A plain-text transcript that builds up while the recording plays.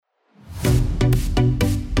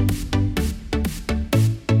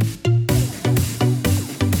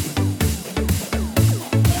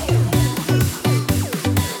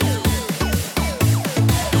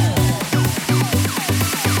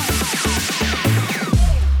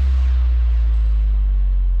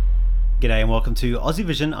G'day and welcome to Aussie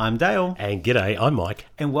Vision. I'm Dale. And g'day, I'm Mike.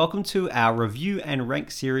 And welcome to our review and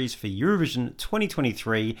rank series for Eurovision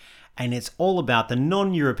 2023. And it's all about the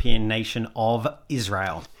non-European nation of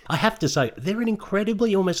Israel. I have to say, they're an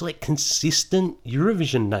incredibly, almost like consistent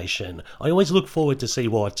Eurovision nation. I always look forward to see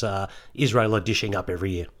what Israel are dishing up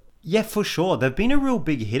every year. Yeah, for sure. They've been a real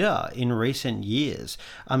big hitter in recent years.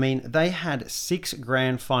 I mean, they had 6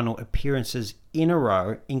 grand final appearances in a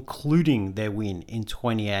row, including their win in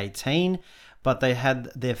 2018. But they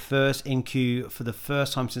had their first NQ for the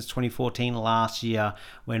first time since 2014 last year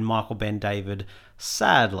when Michael Ben David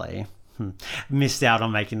sadly missed out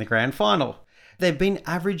on making the grand final. They've been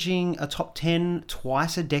averaging a top 10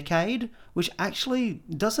 twice a decade, which actually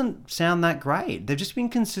doesn't sound that great. They've just been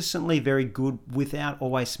consistently very good without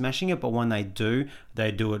always smashing it, but when they do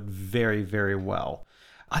it very, very well.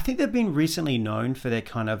 I think they've been recently known for their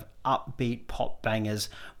kind of upbeat pop bangers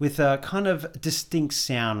with a kind of distinct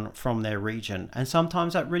sound from their region. And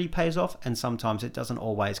sometimes that really pays off, and sometimes it doesn't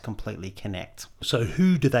always completely connect. So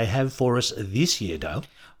who do they have for us this year, Dale?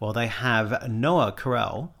 Well, they have Noah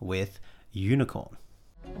Carell with Unicorn.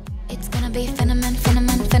 It's gonna be phenomenal,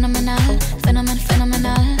 phenomenal, phenomenal, feminine,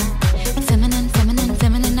 phenomenal.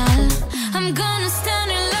 I'm gonna stand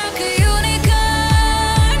it like a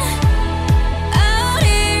unicorn, out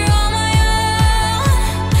here on my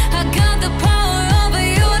own. I got the power of a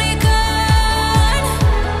unicorn.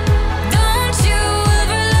 Don't you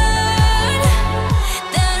ever learn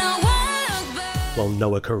that I wanna burn. Well,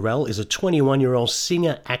 Noah Carell is a 21-year-old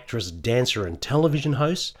singer, actress, dancer and television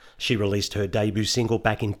host. She released her debut single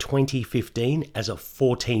back in 2015 as a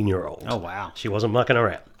 14-year-old. Oh, wow. She wasn't mucking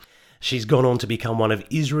around. She's gone on to become one of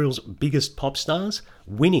Israel's biggest pop stars,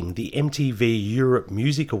 winning the MTV Europe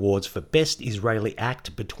Music Awards for Best Israeli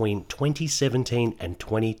Act between 2017 and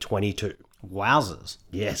 2022. Wowzers.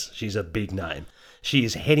 Yes, she's a big name. She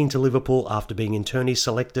is heading to Liverpool after being internally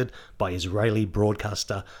selected by Israeli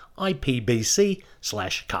broadcaster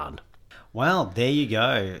IPBC/Khan. Well, there you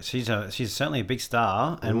go. She's certainly a big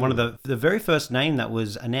star and one of the very first name that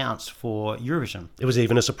was announced for Eurovision. It was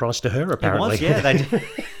even a surprise to her, apparently. It was, yeah.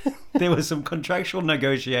 There were some contractual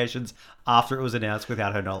negotiations after it was announced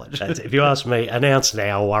without her knowledge. If you ask me, announce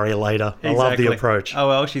now, worry later. Exactly. I love the approach. Oh,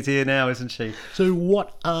 well, she's here now, isn't she? So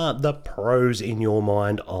what are the pros in your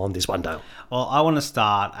mind on this one, Dale? Well, I want to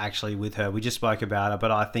start actually with her. We just spoke about her,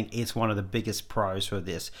 but I think it's one of the biggest pros for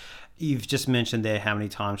this. You've just mentioned there how many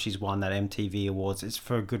times she's won that MTV Awards. It's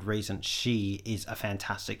for a good reason. She is a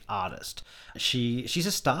fantastic artist. She's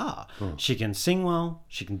a star. She can sing well,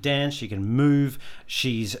 she can dance, she can move.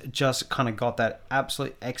 She's just kind of got that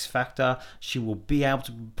absolute X factor. She will be able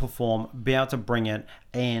to perform, be able to bring it,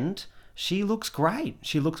 and she looks great.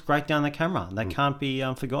 She looks great down the camera. That can't be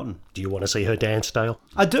forgotten. Do you want to see her dance, Dale?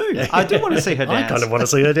 I do. I do want to see her dance. I kind of want to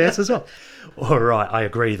see her dance as well. All right, I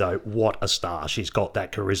agree, though. What a star. She's got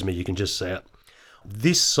that charisma. You can just see it.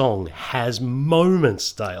 This song has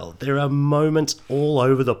moments, Dale. There are moments all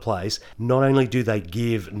over the place. Not only do they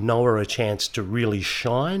give Noah a chance to really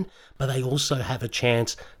shine, but they also have a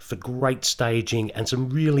chance for great staging and some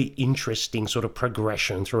really interesting sort of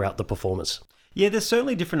progression throughout the performance. Yeah, there's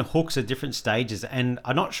certainly different hooks at different stages, and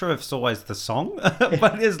I'm not sure if it's always the song,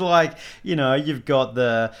 but it's like, you know, you've got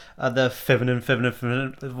the feminine,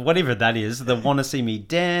 whatever that is, the wanna see me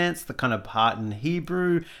dance, the kind of part in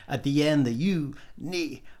Hebrew, at the end, the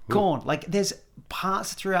unicorn. Like, there's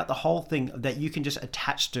parts throughout the whole thing that you can just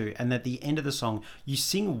attach to, and at the end of the song, you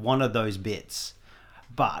sing one of those bits.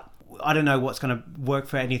 But I don't know what's going to work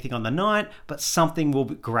for anything on the night, but something will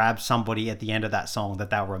grab somebody at the end of that song that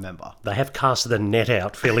they'll remember. They have cast the net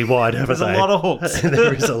out fairly wide, haven't they? There's a lot of hooks.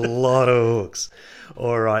 There is a lot of hooks.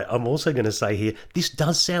 All right, I'm also going to say here, this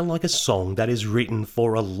does sound like a song that is written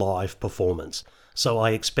for a live performance. So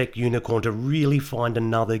I expect Unicorn to really find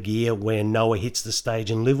another gear when Noah hits the stage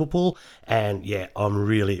in Liverpool. And yeah, I'm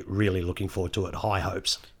really, really looking forward to it. High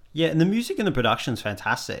hopes. Yeah, and the music and the production's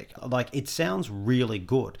fantastic. Like, it sounds really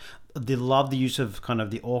good. They love the use of kind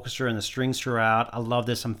of the orchestra and the strings throughout. I love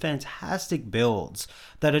there's some fantastic builds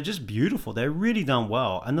that are just beautiful. They're really done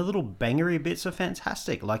well. And the little bangery bits are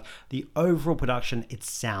fantastic. Like, the overall production, it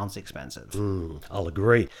sounds expensive. I'll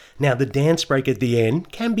agree. Now, the dance break at the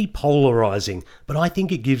end can be polarizing, but I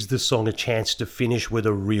think it gives the song a chance to finish with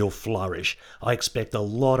a real flourish. I expect a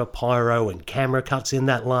lot of pyro and camera cuts in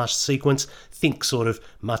that last sequence. Think sort of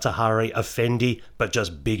Matahari, Effendi, but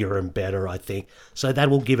just bigger and better, I think. So that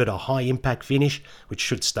will give it a high impact finish, which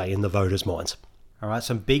should stay in the voters' minds. All right,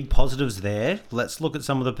 some big positives there. Let's look at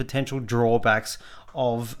some of the potential drawbacks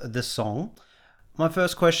of the song. My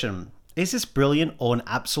first question, Is this brilliant or an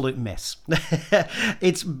absolute mess?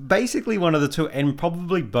 It's basically one of the two, and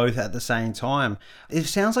probably both at the same time. It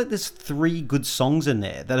sounds like there's 3 good songs in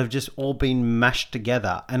there that have just all been mashed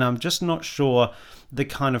together, and I'm just not sure the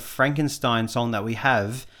kind of Frankenstein song that we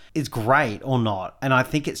have is great or not. And I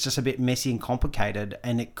think it's just a bit messy and complicated,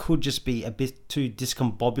 and it could just be a bit too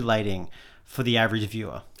discombobulating for the average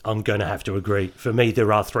viewer. I'm going to have to agree. For me,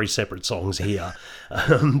 there are 3 separate songs here.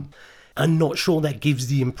 I'm not sure that gives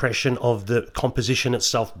the impression of the composition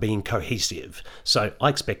itself being cohesive. So I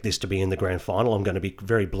expect this to be in the grand final. I'm going to be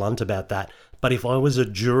very blunt about that. But if I was a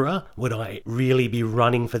juror, would I really be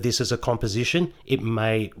running for this as a composition? It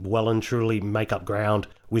may well and truly make up ground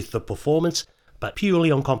with the performance, but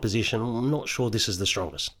purely on composition, I'm not sure this is the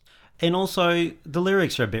strongest. And also, the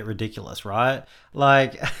lyrics are a bit ridiculous, right?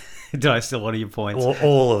 Like, did I steal one of your points?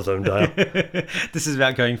 All of them, Dale. This is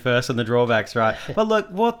about going first on the drawbacks, right? But look,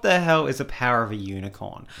 what the hell is the power of a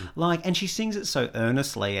unicorn? Like, and she sings it so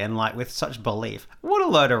earnestly and like with such belief. What a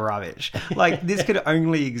load of rubbish. Like, this could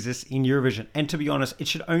only exist in Eurovision. And to be honest, it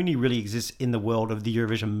should only really exist in the world of the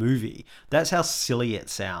Eurovision movie. That's how silly it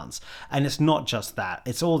sounds. And it's not just that.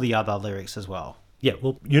 It's all the other lyrics as well. Yeah,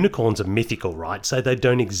 well, unicorns are mythical, right? So they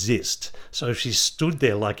don't exist. So if she stood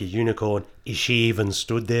there like a unicorn, is she even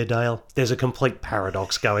stood there, Dale? There's a complete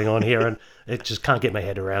paradox going on here, and it just can't get my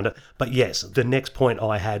head around it. But yes, the next point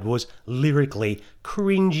I had was lyrically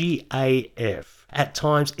cringy AF. At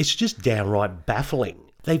times, it's just downright baffling.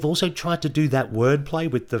 They've also tried to do that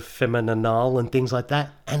wordplay with the femininal and things like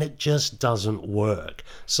that, and it just doesn't work.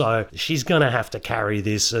 So she's going to have to carry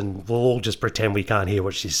this, and we'll all just pretend we can't hear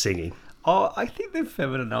what she's singing. Oh, I think the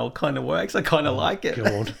feminine kind of works. I kind of like it.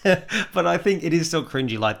 God. But I think it is still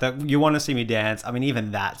cringy. Like, you want to see me dance. I mean,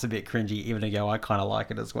 even that's a bit cringy. Even though I kind of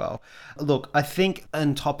like it as well. Look, I think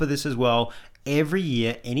on top of this as well, every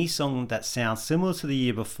year, any song that sounds similar to the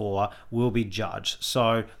year before will be judged.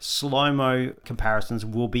 So slow-mo comparisons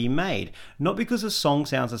will be made. Not because the song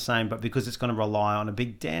sounds the same, but because it's going to rely on a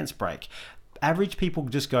big dance break. Average people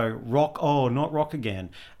just go, rock, oh, not rock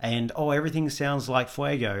again. And, oh, everything sounds like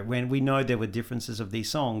Fuego, when we know there were differences of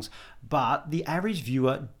these songs. But the average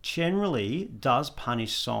viewer generally does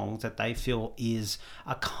punish songs that they feel is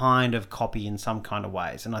a kind of copy in some kind of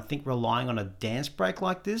ways. And I think relying on a dance break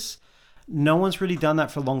like this, no one's really done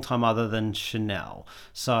that for a long time other than Chanel.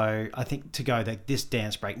 So I think to go that this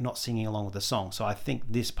dance break, not singing along with the song. So I think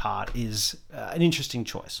this part is an interesting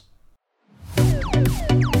choice.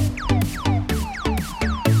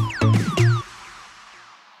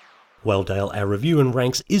 Well, Dale, our review and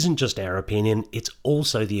ranks isn't just our opinion, it's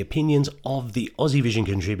also the opinions of the Aussie Vision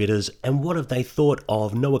contributors and what have they thought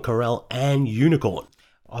of Noah Carell and Unicorn.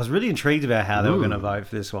 I was really intrigued about how they were going to vote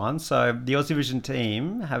for this one. So the Aussie Vision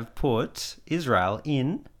team have put Israel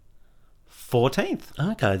in 14th.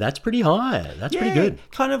 Okay, that's pretty high. That's pretty good.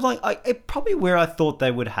 Kind of like, probably where I thought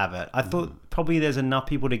they would have it. I thought probably there's enough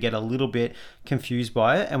people to get a little bit confused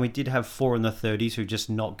by it. And we did have 4 in the 30s who are just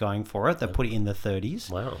not going for it. They put it in the 30s.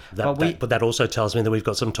 Wow. But that also tells me that we've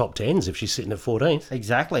got some top 10s if she's sitting at 14th.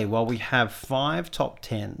 Exactly. Well, we have 5 top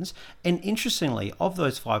 10s. And interestingly, of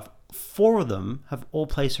those 5, 4 of them have all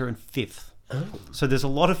placed her in 5th. Oh. So there's a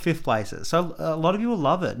lot of 5th places. So a lot of people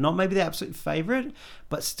love it. Not maybe the absolute favourite,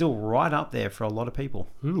 but still right up there for a lot of people.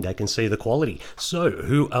 They can see the quality. So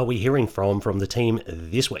who are we hearing from the team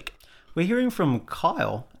this week? We're hearing from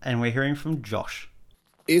Kyle and we're hearing from Josh.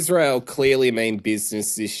 Israel clearly mean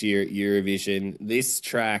business this year at Eurovision. This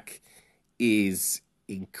track is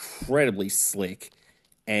incredibly slick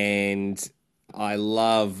and I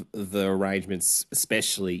love the arrangements,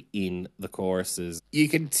 especially in the choruses. You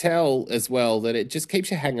can tell as well that it just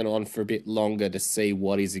keeps you hanging on for a bit longer to see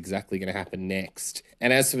what is exactly going to happen next.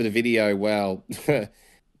 And as for the video, well,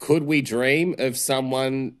 could we dream of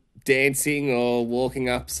someone dancing or walking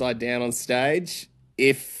upside down on stage?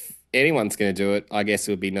 If anyone's going to do it, I guess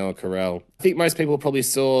it would be Noah Carell. I think most people probably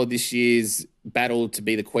saw this year's battle to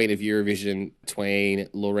be the Queen of Eurovision between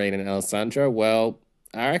Loreen and Alessandra. Well,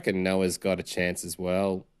 I reckon Noah's got a chance as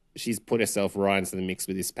well. She's put herself right into the mix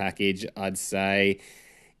with this package. I'd say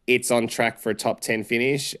it's on track for a top 10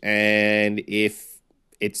 finish. And if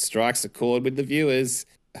it strikes a chord with the viewers,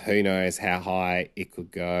 who knows how high it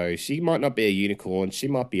could go. She might not be a unicorn. She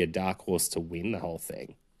might be a dark horse to win the whole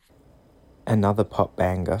thing. Another pop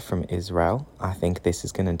banger from Israel. I think this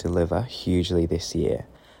is going to deliver hugely this year.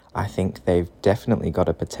 I think they've definitely got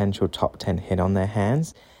a potential top 10 hit on their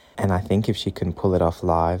hands. And I think if she can pull it off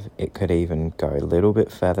live, it could even go a little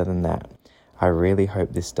bit further than that. I really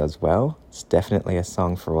hope this does well. It's definitely a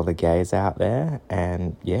song for all the gays out there.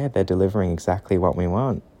 And yeah, they're delivering exactly what we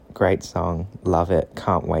want. Great song. Love it.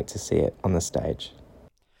 Can't wait to see it on the stage.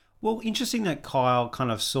 Well, interesting that Kyle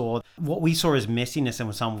kind of saw what we saw as messiness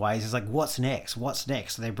in some ways. Is like, what's next? What's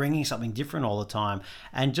next? They're bringing something different all the time.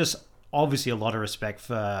 And just obviously a lot of respect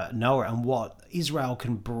for Noah and what Israel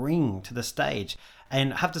can bring to the stage.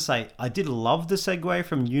 And I have to say, I did love the segue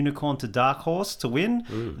from Unicorn to Dark Horse to win,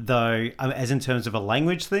 though, as in terms of a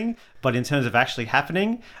language thing, but in terms of actually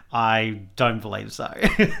happening, I don't believe so.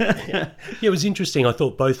 Yeah, it was interesting. I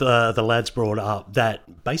thought both the lads brought up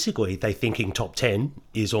that basically they thinking top 10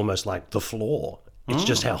 is almost like the floor. It's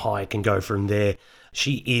just how high it can go from there.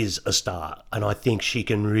 She is a star, and I think she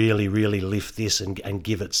can really, really lift this and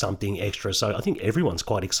give it something extra. So I think everyone's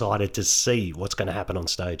quite excited to see what's going to happen on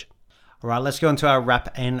stage. All right, let's go into our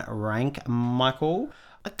wrap and rank, Michael.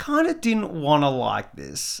 I kind of didn't want to like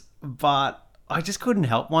this, but I just couldn't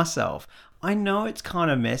help myself. I know it's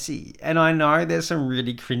kind of messy, and I know there's some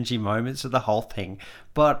really cringy moments of the whole thing,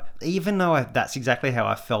 but even though that's exactly how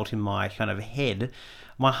I felt in my kind of head,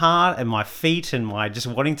 my heart and my feet and my just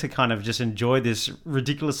wanting to kind of just enjoy this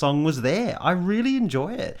ridiculous song was there. I really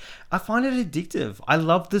enjoy it. I find it addictive. I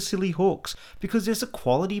love the silly hooks because there's a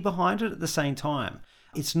quality behind it at the same time.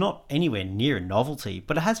 It's not anywhere near a novelty,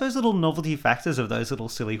 but it has those little novelty factors of those little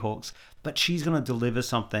silly hooks. But she's going to deliver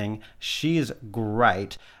something. She is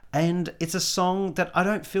great. And it's a song that I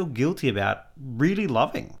don't feel guilty about really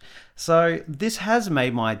loving. So this has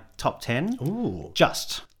made my top 10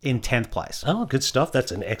 just in 10th place. Oh, good stuff.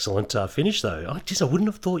 That's an excellent finish, though. I wouldn't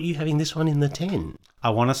have thought you having this one in the 10. I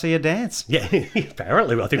want to see her dance. Yeah,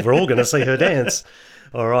 apparently. I think we're all going to see her dance.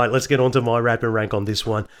 All right, let's get on to my wrap and rank on this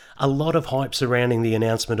one. A lot of hype surrounding the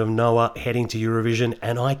announcement of Noah heading to Eurovision,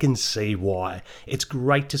 and I can see why. It's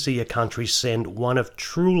great to see a country send one of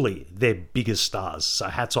truly their biggest stars, so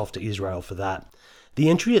hats off to Israel for that. The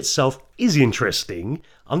entry itself is interesting.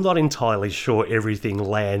 I'm not entirely sure everything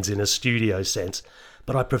lands in a studio sense,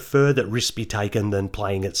 but I prefer that risks be taken than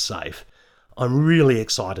playing it safe. I'm really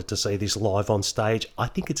excited to see this live on stage. I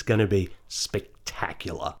think it's going to be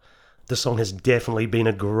spectacular. The song has definitely been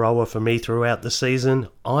a grower for me throughout the season.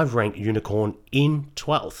 I've ranked Unicorn in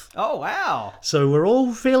 12th. Oh, wow. So we're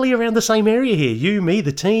all fairly around the same area here. You, me,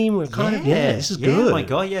 the team. We're this is good. Oh my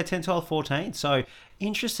God, 10, 12, 14. So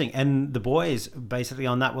interesting. And the boys basically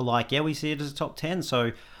on that were like, we see it as a top 10.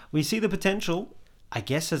 So we see the potential. I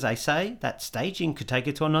guess, as they say, that staging could take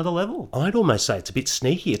it to another level. I'd almost say it's a bit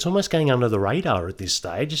sneaky. It's almost going under the radar at this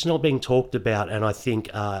stage. It's not being talked about. And I think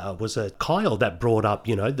was Kyle that brought up,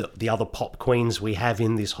 the other pop queens we have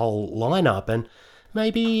in this whole lineup. And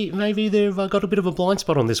maybe they've got a bit of a blind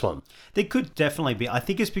spot on this one. There could definitely be. I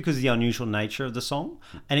think it's because of the unusual nature of the song.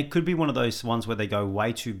 And it could be one of those ones where they go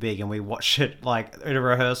way too big and we watch it like in a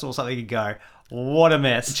rehearsal or something and go, what a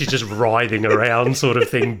mess. She's just writhing around sort of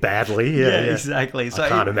thing badly. Yeah, exactly. So I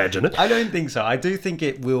can't imagine it. I don't think so. I do think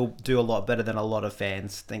it will do a lot better than a lot of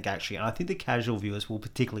fans think, actually. And I think the casual viewers will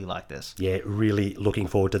particularly like this. Yeah, really looking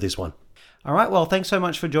forward to this one. All right. Well, thanks so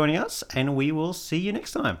much for joining us. And we will see you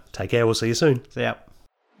next time. Take care. We'll see you soon. See ya.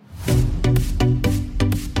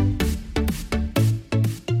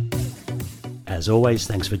 As always,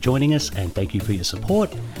 thanks for joining us and thank you for your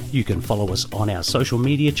support. You can follow us on our social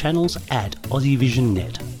media channels at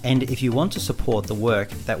AussieVisionNet. And if you want to support the work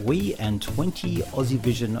that we and 20 Aussie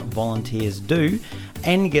Vision volunteers do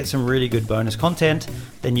and get some really good bonus content,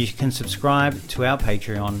 then you can subscribe to our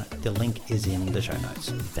Patreon. The link is in the show notes.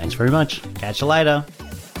 Thanks very much. Catch you later.